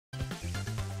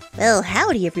Well,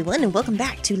 howdy everyone, and welcome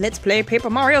back to Let's Play Paper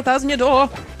Mario Thousand Year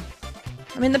Door.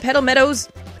 I'm in the Pedo Meadows.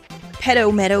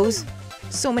 Pedo Meadows.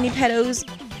 So many pedos.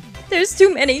 There's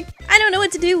too many. I don't know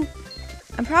what to do.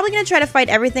 I'm probably gonna try to fight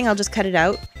everything. I'll just cut it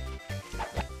out.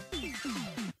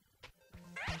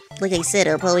 Like I said,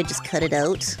 I'll probably just cut it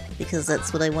out, because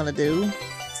that's what I want to do.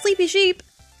 Sleepy sheep!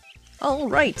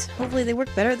 Alright, hopefully they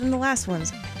work better than the last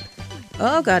ones.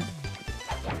 Oh god.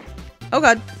 Oh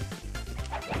god.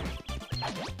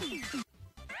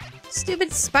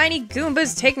 Stupid spiny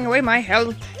Goombas taking away my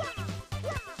health.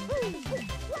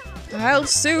 I'll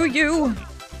sue you!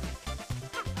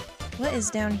 What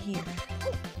is down here?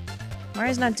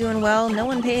 Mario's not doing well. No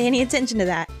one pay any attention to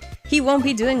that. He won't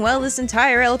be doing well this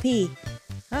entire LP.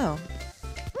 Oh.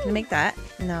 Can I make that?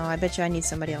 No, I bet you I need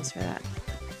somebody else for that.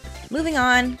 Moving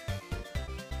on.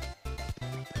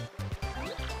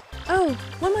 Oh,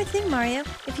 one more thing, Mario.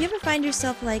 If you ever find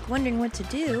yourself, like, wondering what to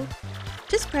do,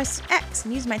 just press X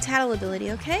and use my tattle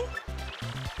ability, okay?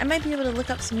 I might be able to look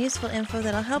up some useful info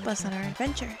that'll help us on our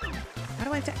adventure. Why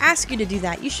do I have to ask you to do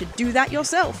that? You should do that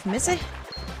yourself, missy.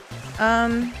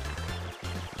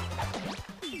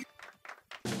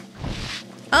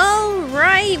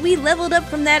 Alright, we leveled up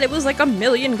from that. It was like a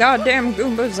million goddamn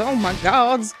Goombas. Oh my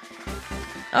gods.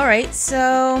 Alright,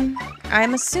 so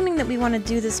I'm assuming that we want to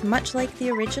do this much like the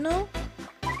original.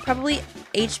 Probably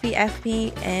HP,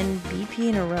 FP, and BP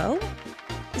in a row.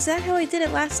 Is that how I did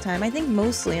it last time? I think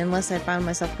mostly, unless I found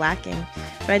myself lacking.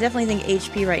 But I definitely think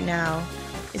HP right now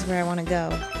is where I want to go.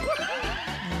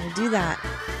 And we'll do that.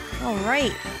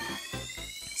 Alright.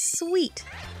 Sweet.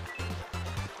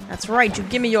 That's right, you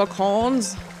give me your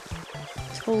corns.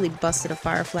 Totally busted a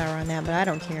fire flower on that, but I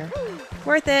don't care.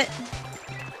 Worth it.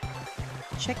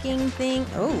 Checking thing.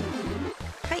 Oh.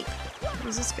 Pipe. Where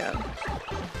does this go?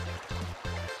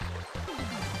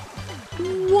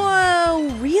 Whoa,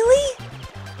 really?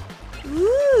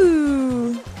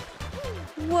 Ooh.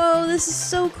 Whoa, this is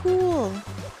so cool.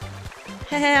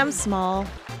 Heh, I'm small.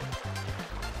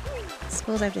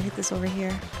 Suppose I have to hit this over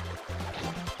here.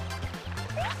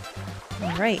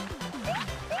 Alright.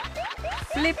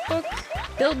 Flip book.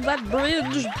 Build that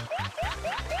bridge.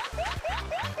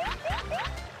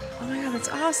 Oh my god, that's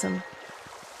awesome.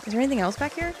 Is there anything else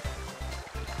back here?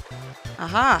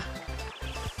 Aha.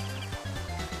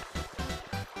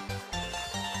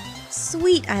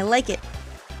 Sweet, I like it.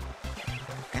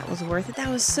 That was worth it. That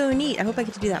was so neat. I hope I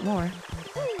get to do that more.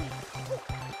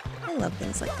 I love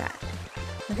things like that.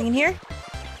 Nothing in here?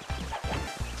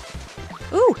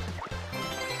 Ooh!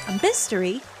 A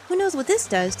mystery? Who knows what this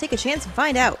does? Take a chance and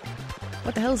find out.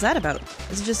 What the hell is that about?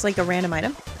 Is it just like a random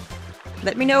item?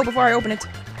 Let me know before I open it.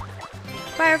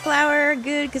 Fire flower,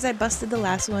 good, because I busted the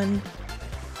last one.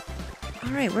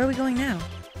 Alright, where are we going now?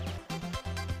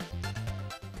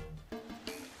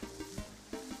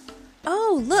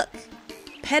 Oh, look!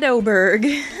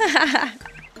 PEDOBURRRG.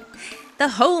 The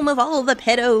home of all the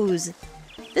pedos.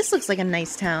 This looks like a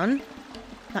nice town.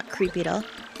 Not creepy at all.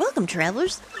 Welcome,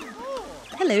 travelers.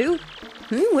 Hello.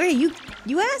 Where are you?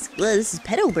 You ask? Well, this is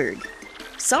PEDOBURRRG.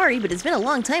 Sorry, but it's been a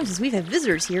long time since we've had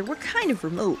visitors here. We're kind of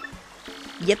remote.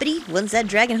 Yeppity, once that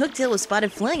dragon hooktail was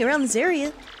spotted flying around this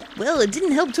area. Well, it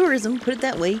didn't help tourism, put it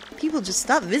that way. People just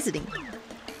stopped visiting.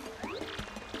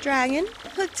 Dragon?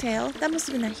 Hooktail? That must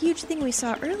have been that huge thing we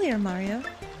saw earlier, Mario.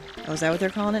 Oh, is that what they're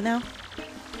calling it now?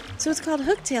 So it's called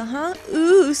Hooktail, huh?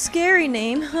 Ooh, scary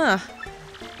name, huh?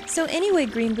 So anyway,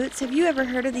 Green Boots, have you ever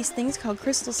heard of these things called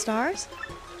crystal stars?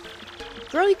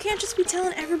 Girl, you can't just be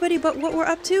telling everybody about what we're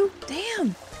up to.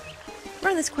 Damn! We're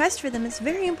on this quest for them. It's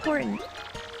very important.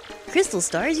 Crystal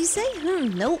stars, you say?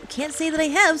 Nope, can't say that I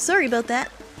have. Sorry about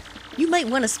that. You might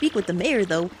want to speak with the mayor,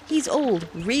 though. He's old.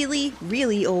 Really,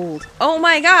 really old. Oh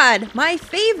my god! My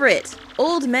favorite!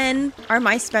 Old men are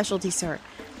my specialty, sir.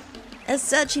 As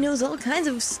such, he knows all kinds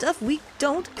of stuff we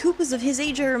don't. Koopas of his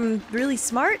age are really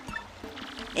smart.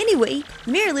 Anyway,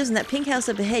 the mayor lives in that pink house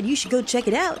up ahead. You should go check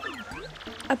it out.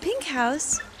 A pink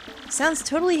house? Sounds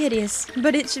totally hideous,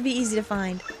 but it should be easy to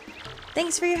find.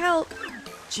 Thanks for your help.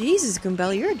 Jesus,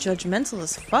 Goombella, you're judgmental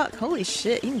as fuck. Holy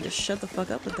shit, you can just shut the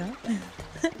fuck up with that.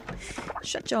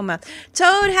 Shut your mouth.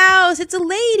 Toad House! It's a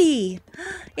lady!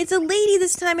 It's a lady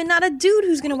this time and not a dude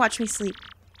who's gonna watch me sleep.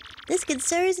 This good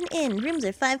sir is an inn. Rooms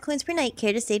are 5 coins per night.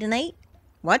 Care to stay tonight?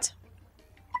 What?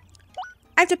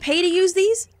 I have to pay to use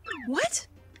these? What?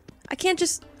 I can't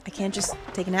just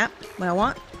take a nap when I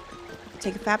want?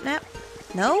 Take a fap nap?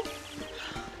 No?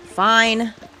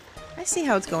 Fine. I see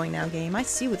how it's going now, game. I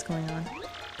see what's going on.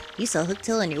 You saw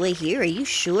Hooktail on your way here? Are you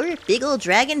sure? Big old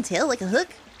dragon tail like a hook?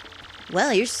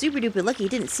 Well, you're super duper lucky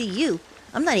it didn't see you.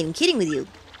 I'm not even kidding with you.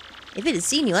 If it had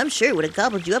seen you, I'm sure it would have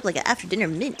gobbled you up like an after-dinner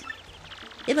mint.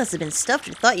 It must have been stuffed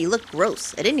or thought you looked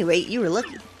gross. At any rate, you were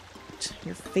lucky.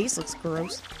 Your face looks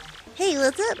gross. Hey,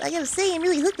 what's up? I gotta say, I'm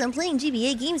really hooked on playing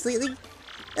GBA games lately.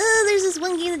 There's this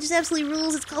one game that just absolutely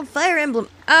rules. It's called Fire Emblem.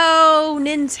 Oh,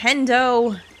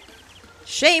 Nintendo.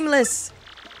 Shameless.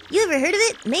 You ever heard of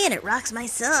it? Man, it rocks my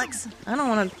socks. I don't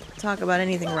want to talk about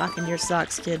anything rocking your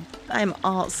socks, kid. I'm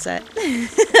all set.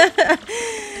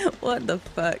 What the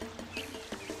fuck?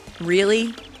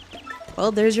 Really?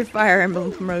 Well, there's your Fire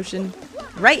Emblem promotion.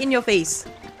 Right in your face.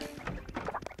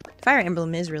 Fire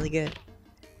Emblem is really good.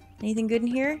 Anything good in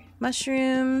here?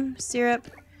 Mushroom, syrup.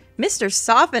 Mr.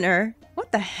 Softener?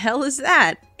 What the hell is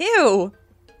that? Ew!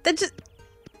 That just...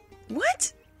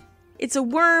 What? It's a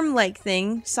worm-like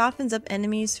thing. Softens up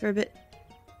enemies for a bit.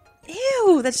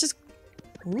 Ew! That's just...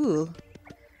 Ooh.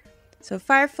 So,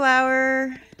 fire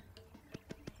flower...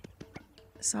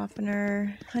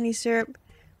 Softener... Honey syrup.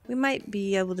 We might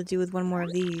be able to do with one more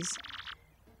of these.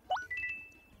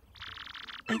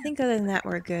 I think other than that,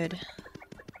 we're good.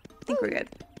 I think we're good.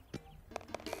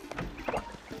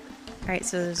 Alright,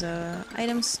 so there's a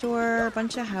item store, a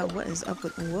bunch of how. What is up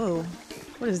with... Whoa.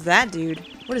 What is that dude?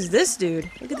 What is this dude?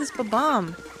 Look at this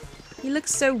Babam. He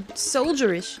looks so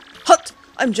soldierish. Hut!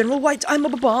 I'm General White, I'm a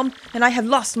Babam, and I have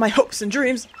lost my hopes and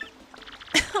dreams.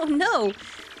 Oh no!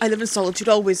 I live in solitude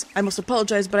always. I must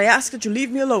apologize, but I ask that you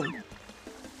leave me alone.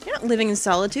 You're not living in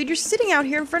solitude. You're sitting out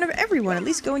here in front of everyone. At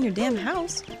least go in your damn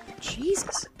house.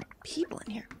 Jesus. People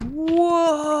in here.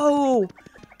 Whoa!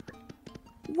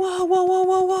 Whoa, whoa, whoa,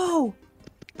 whoa, whoa!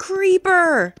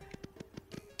 Creeper!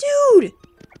 Dude!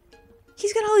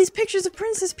 He's got all these pictures of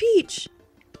Princess Peach.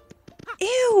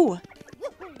 Ew!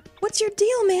 What's your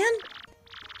deal, man?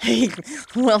 Hey,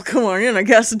 well, come on in. I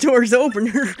guess the door's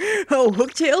open. Oh,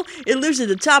 Hooktail? It lives at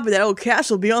the top of that old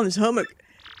castle beyond this hummock.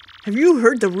 Have you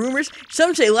heard the rumors?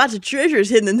 Some say lots of treasure is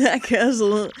hidden in that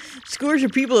castle. Scores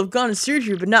of people have gone in search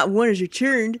of it, but not one has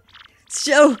returned.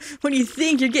 So, what do you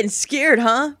think? You're getting scared,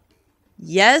 huh?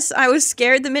 Yes, I was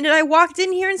scared the minute I walked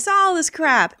in here and saw all this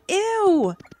crap.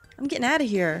 Ew! I'm getting out of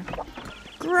here.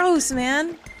 Gross,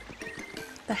 man.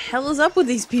 The hell is up with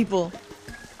these people?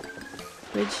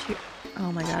 Bridge here.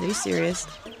 Oh my god, are you serious?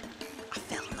 I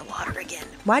fell in the water again.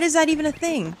 Why is that even a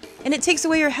thing? And it takes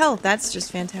away your health. That's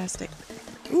just fantastic.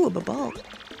 Ooh, a Babulb.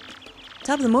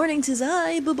 Top of the morning, 'tis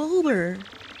I, Babulber.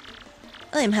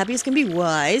 I am happy as can be.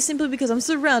 Why? Simply because I'm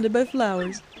surrounded by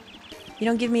flowers. You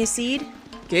don't give me a seed?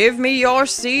 Give me your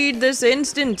seed this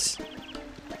instant.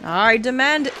 I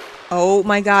demand it. Oh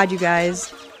my god, you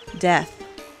guys. Death.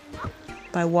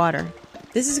 By water.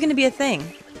 This is gonna be a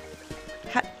thing.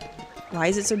 Why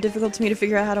is it so difficult to me to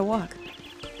figure out how to walk?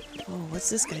 Oh, what's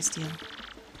this guy's deal?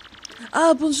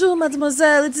 Ah, bonjour,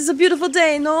 mademoiselle. It is a beautiful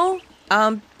day, no?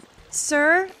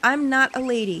 Sir, I'm not a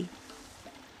lady.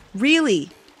 Really?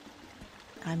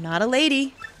 I'm not a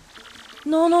lady.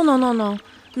 No.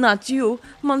 Not you,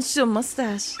 Monsieur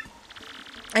Mustache.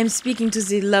 I'm speaking to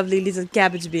the lovely little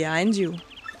cabbage behind you.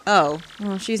 Oh,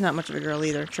 well, she's not much of a girl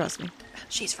either, trust me.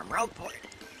 She's from Rogueport.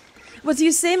 What do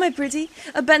you say, my pretty?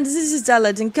 Abandon this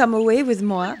salad and come away with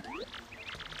moi.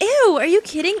 Ew, are you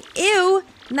kidding? Ew!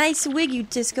 Nice wig, you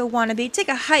disco wannabe. Take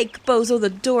a hike, bozo the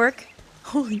dork.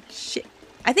 Holy shit.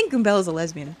 I think Goombella's a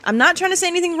lesbian. I'm not trying to say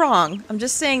anything wrong. I'm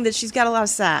just saying that she's got a lot of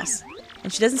sass.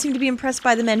 And she doesn't seem to be impressed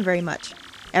by the men very much.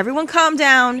 Everyone calm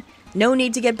down. No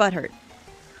need to get butthurt.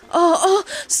 Oh,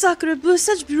 sacre bleu,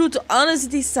 such brutal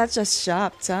honesty, such a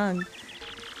sharp tongue.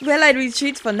 Well, I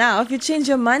retreat for now. If you change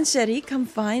your mind, Sherry, come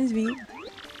find me.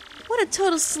 What a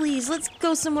total sleaze. Let's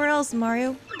go somewhere else,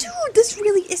 Mario. Dude, this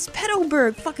really is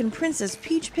PEDOBURRRGGGG. Fucking Princess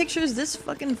Peach pictures. This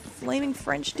fucking flaming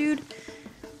French dude.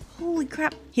 Holy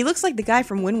crap. He looks like the guy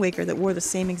from Wind Waker that wore the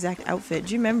same exact outfit.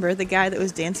 Do you remember the guy that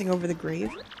was dancing over the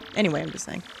grave? Anyway, I'm just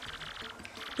saying.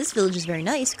 This village is very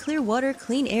nice. Clear water,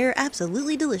 clean air,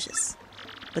 absolutely delicious.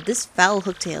 But this foul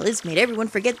Hooktail has made everyone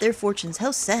forget their fortunes. How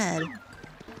sad.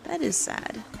 That is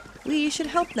sad. We should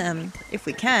help them, if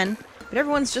we can. But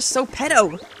everyone's just so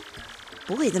pedo.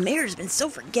 Boy, the mayor's been so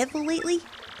forgetful lately.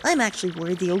 I'm actually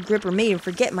worried the old gripper made him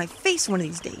forget my face one of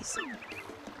these days.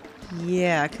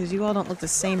 Yeah, because you all don't look the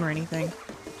same or anything.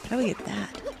 How do we get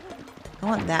that? I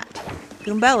want that.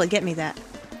 Goombella, get me that.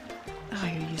 Oh,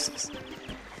 you're useless.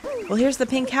 Well, here's the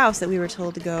pink house that we were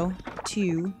told to go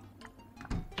to.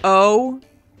 Oh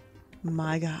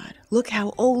my god. Look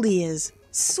how old he is.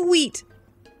 Sweet.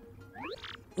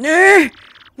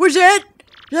 Where's that?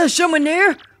 There's someone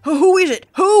there? Who is it?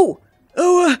 Who?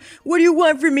 Oh, what do you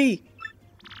want from me?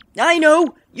 I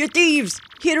know. You're thieves.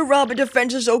 Here to rob a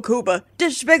defenseless Okuba.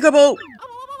 Despicable.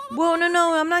 Whoa,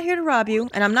 no, I'm not here to rob you.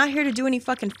 And I'm not here to do any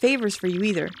fucking favors for you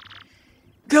either.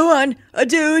 Go on, I'll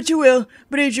do what you will,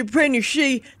 but as your friend you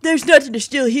see, there's nothing to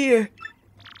steal here.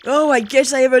 Oh, I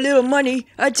guess I have a little money.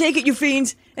 I take it, you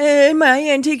fiends, and my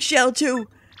antique shell, too.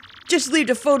 Just leave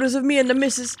the photos of me and the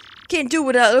missus. Can't do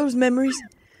without those memories.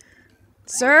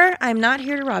 Sir, I'm not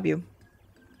here to rob you.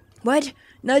 What?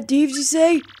 Not thieves, you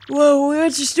say? Whoa,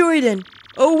 what's the story then?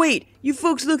 Oh, wait, you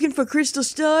folks looking for crystal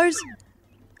stars?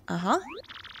 Uh-huh.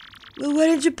 Well, why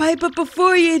didn't you pipe up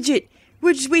before, you idiot?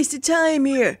 We're just wasting time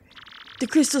here. The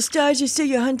crystal stars you say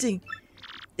you're hunting.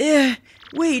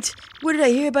 Wait, what did I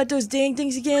hear about those dang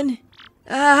things again?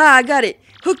 Aha, I got it.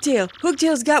 Hooktail.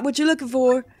 Hooktail's got what you're looking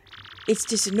for. It's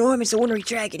this enormous ornery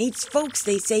dragon. Eats folks,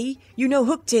 they say. You know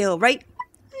Hooktail, right?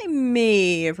 I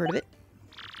may have heard of it.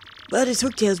 Well, this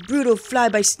Hooktail's brutal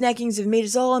fly-by snackings have made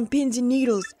us all on pins and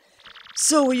needles.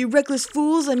 So, are you reckless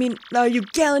fools? I mean, are you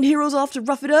gallant heroes off to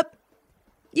rough it up?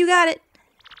 You got it.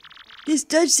 This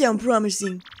does sound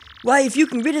promising. Why, if you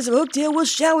can rid us of Hooktail, we'll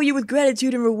shower you with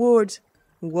gratitude and rewards.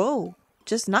 Whoa,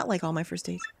 just not like all my first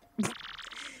dates.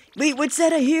 Wait, what's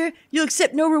that I hear? You'll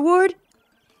accept no reward?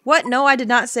 What? No, I did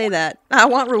not say that. I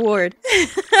want reward.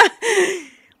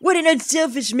 What an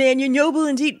unselfish man, you're noble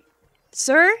indeed.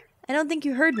 Sir, I don't think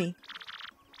you heard me.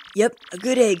 Yep, a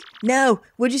good egg. Now,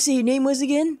 what'd you say your name was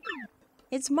again?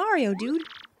 It's Mario, dude.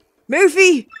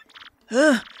 Murphy!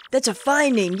 That's a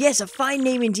fine name. Yes, a fine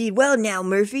name indeed. Well now,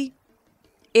 Murphy.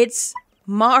 It's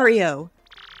Mario.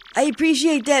 I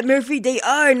appreciate that, Murphy. They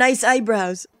are nice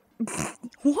eyebrows.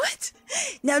 What?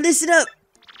 Now listen up.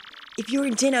 If you're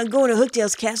intent on going to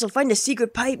Hooktail's castle, find a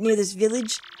secret pipe near this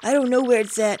village. I don't know where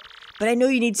it's at, but I know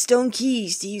you need stone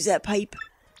keys to use that pipe.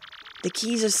 The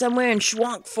keys are somewhere in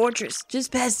Schwank Fortress,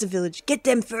 just past the village. Get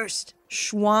them first.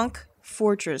 Schwank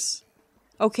Fortress.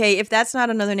 Okay, if that's not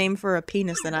another name for a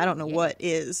penis, then I don't know what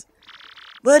is.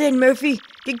 Well then, Murphy,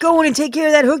 get going and take care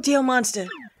of that Hooktail monster.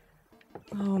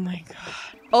 Oh my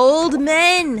god. Old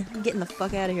men! I'm getting the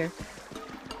fuck out of here.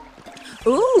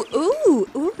 Ooh,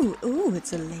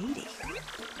 it's a lady.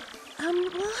 Well,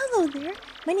 hello there.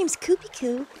 My name's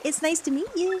Koopy-Koo. It's nice to meet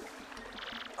you.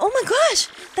 Oh my gosh!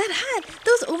 That hat,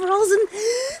 those overalls, and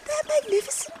That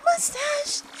magnificent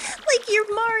mustache. Like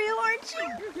you're Mario, aren't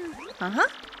you? Uh-huh.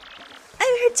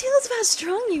 I've heard tales of how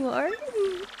strong you are.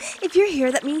 If you're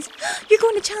here, that means you're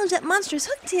going to challenge that monstrous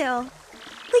Hooktail.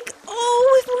 Like,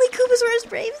 oh, if only Koopas were as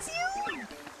brave as you.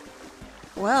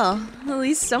 Well, at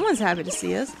least someone's happy to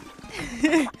see us.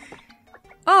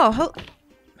 Oh,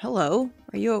 hello.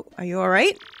 Are you all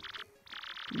right?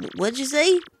 What'd you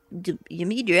say? You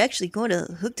mean you're actually going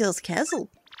to Hooktail's castle?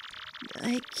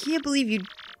 I can't believe you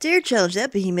dare challenge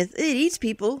that behemoth. It eats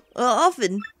people,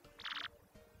 often.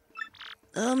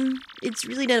 It's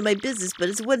really none of my business, but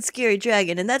it's one scary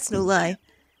dragon, and that's no lie.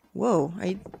 Whoa,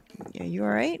 are you all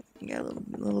right? You got a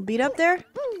little beat up there?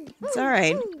 It's all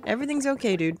right. Everything's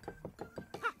okay, dude.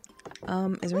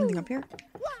 Is there anything up here?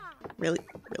 Really?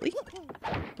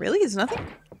 There's nothing?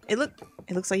 It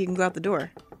looks like you can go out the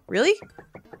door. Really?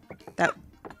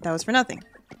 That was for nothing.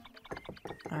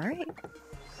 All right.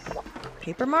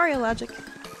 Paper Mario logic.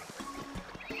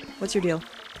 What's your deal?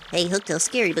 Hey, Hooktail's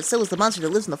scary, but so is the monster that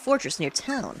lives in the fortress near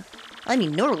town. I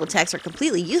mean, normal attacks are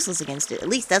completely useless against it. At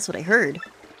least that's what I heard.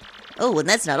 Oh, and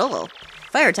that's not all.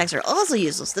 Fire attacks are also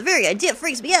useless. The very idea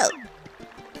freaks me out.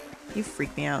 You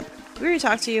freaked me out. Did we already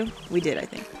talk to you? We did, I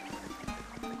think.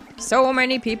 So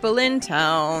many people in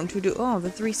town to do... Oh, the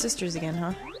three sisters again,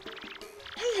 huh?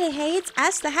 Hey, it's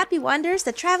us, the Happy Wanderers,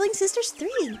 the Traveling Sisters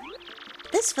 3.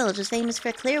 This village is famous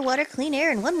for clear water, clean air,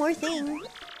 and one more thing.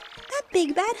 That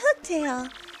big bad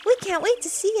Hooktail. We can't wait to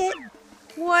see it.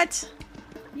 What?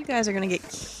 You guys are gonna get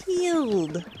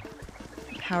killed.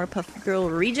 Powerpuff Girl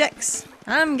rejects.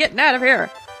 I'm getting out of here.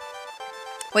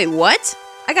 Wait, what?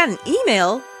 I got an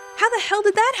email? How the hell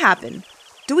did that happen?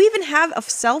 Do we even have a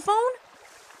cell phone?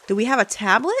 Do we have a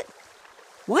tablet?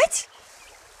 What?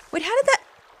 Wait, how did that...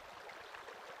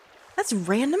 That's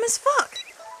random as fuck.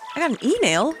 I got an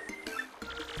email.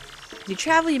 As you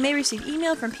travel, you may receive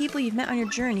email from people you've met on your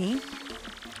journey.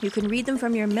 You can read them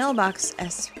from your mailbox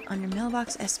on your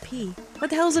mailbox SP. What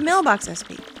the hell is a mailbox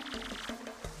SP?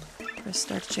 Press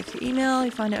start to check your email. You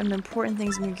find it under important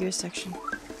things in your gear section.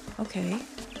 Okay.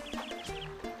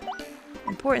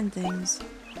 Important things.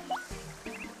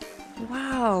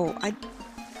 Wow, I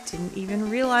didn't even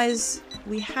realize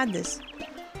we had this.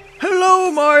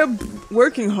 Hello, Mario.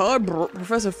 Working hard,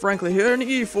 Professor Franklin here in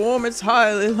E-form. It's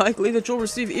highly likely that you'll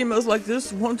receive emails like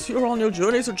this once you're on your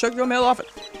journey, so check your mail often.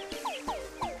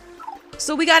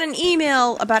 So we got an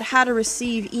email about how to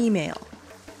receive email.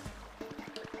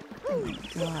 Oh my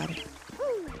god.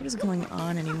 What is going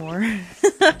on anymore?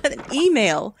 An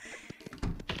email.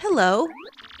 Hello.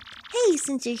 Hey,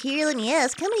 since you're here, let me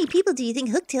ask, how many people do you think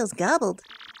Hooktail's gobbled?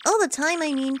 All the time,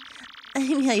 I mean,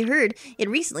 I heard it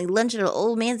recently lunched at an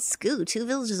old man's school 2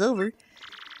 villages over.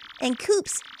 And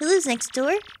Coops, who lives next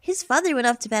door, his father went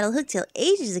off to battle Hooktail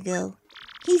ages ago.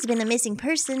 He's been a missing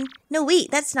person. No,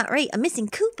 wait, that's not right. A missing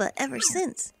Koopa ever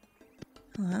since.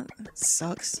 Well, that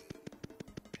sucks.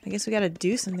 I guess we gotta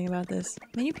do something about this.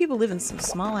 Man, you people live in some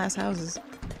small-ass houses.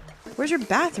 Where's your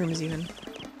bathrooms, even?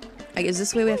 I guess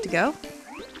this way we have to go?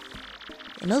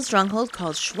 An old stronghold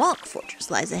called Schwalk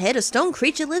Fortress lies ahead. A stone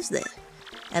creature lives there.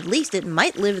 At least it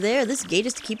might live there. This gate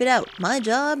is to keep it out. My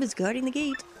job is guarding the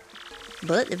gate.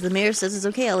 But if the mayor says it's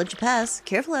okay, I'll let you pass.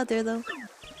 Careful out there, though.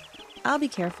 I'll be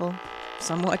careful.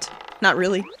 Somewhat. Not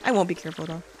really. I won't be careful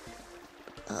at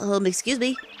all. Excuse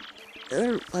me.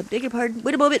 I beg your pardon.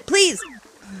 Wait a moment, please!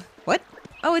 What?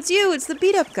 Oh, it's you! It's the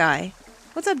beat-up guy!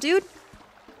 What's up, dude?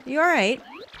 You alright?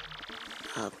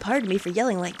 Pardon me for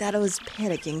yelling like that. I was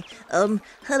panicking.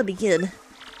 How to begin?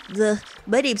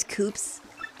 My name's Coops.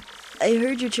 I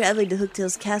heard you're traveling to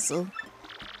Hooktail's castle.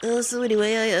 So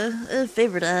anyway, I a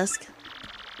favor to ask.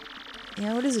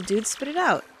 Yeah, what is it, dude? Spit it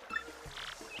out.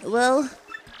 Well,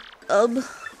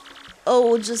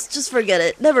 oh, just forget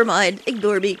it. Never mind.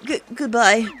 Ignore me.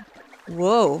 Goodbye.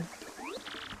 Whoa.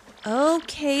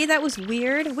 Okay, that was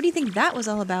weird. What do you think that was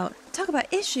all about? Talk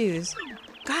about issues.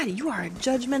 God, you are a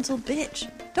judgmental bitch.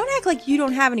 Don't act like you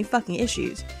don't have any fucking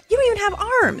issues. You don't even have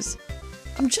arms.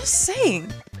 I'm just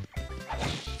saying.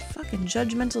 Fucking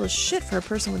judgmental as shit for a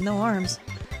person with no arms.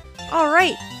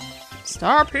 Alright.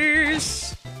 Star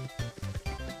piece.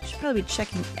 I should probably be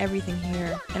checking everything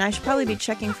here. And I should probably be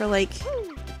checking for, like,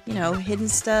 you know, hidden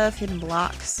stuff, hidden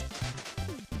blocks.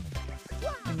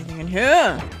 Anything in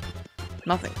here?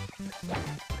 Nothing.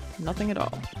 Nothing at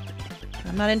all.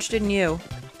 I'm not interested in you.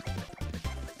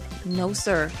 No,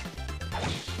 sir.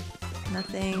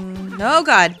 Nothing. No,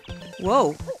 God!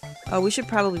 Whoa. Oh, we should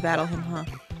probably battle him, huh?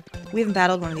 We haven't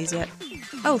battled one of these yet.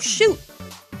 Oh, shoot!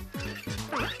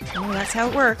 Oh, that's how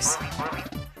it works.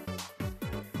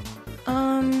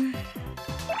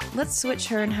 Let's switch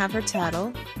her and have her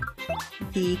tattle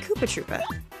the Koopa Troopa.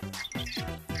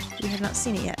 We have not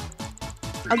seen it yet.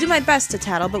 I'll do my best to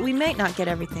tattle, but we might not get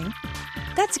everything.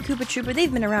 That's a Koopa Troopa.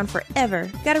 They've been around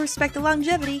forever. Gotta respect the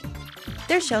longevity.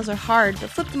 Their shells are hard, but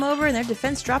flip them over and their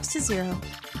defense drops to 0.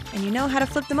 And you know how to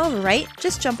flip them over, right?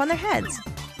 Just jump on their heads.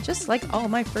 Just like all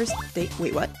my first date.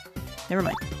 Wait, what? Never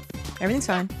mind. Everything's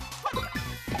fine.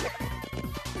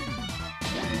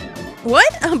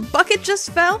 What? A bucket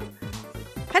just fell?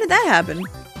 How did that happen?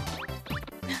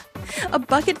 A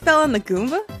bucket fell on the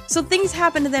Goomba? So things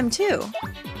happen to them too.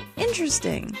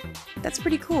 Interesting. That's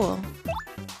pretty cool.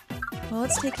 Well,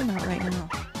 let's take him out right now.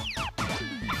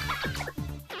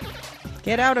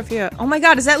 Get out of here. Oh my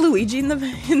god, is that Luigi in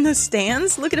the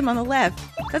stands? Look at him on the left.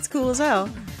 That's cool as hell.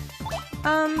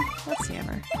 Let's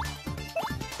hammer.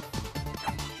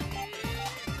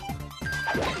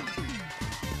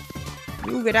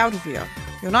 You get out of here.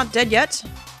 You're not dead yet?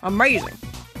 Amazing.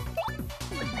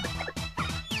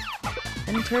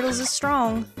 And Turtles is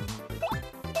strong.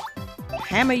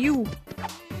 Hammer you.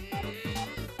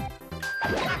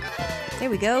 There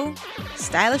we go.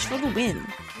 Stylish for the win.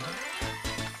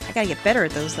 I gotta get better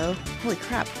at those, though. Holy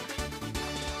crap.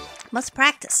 Must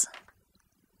practice.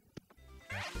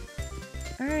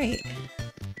 Alright.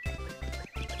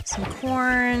 Some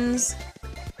corns.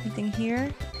 Anything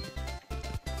here?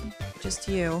 Just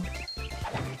you.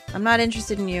 I'm not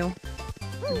interested in you.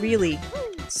 Really.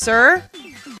 Sir?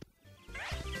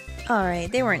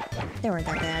 Alright, they weren't that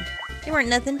bad. They weren't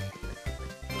nothing.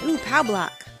 Ooh, POW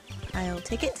block. I'll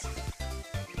take it.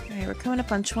 Alright, we're coming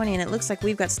up on 20 and it looks like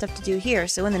we've got stuff to do here.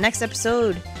 So in the next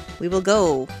episode, we will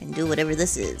go and do whatever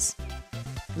this is.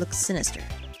 Looks sinister.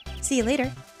 See you later.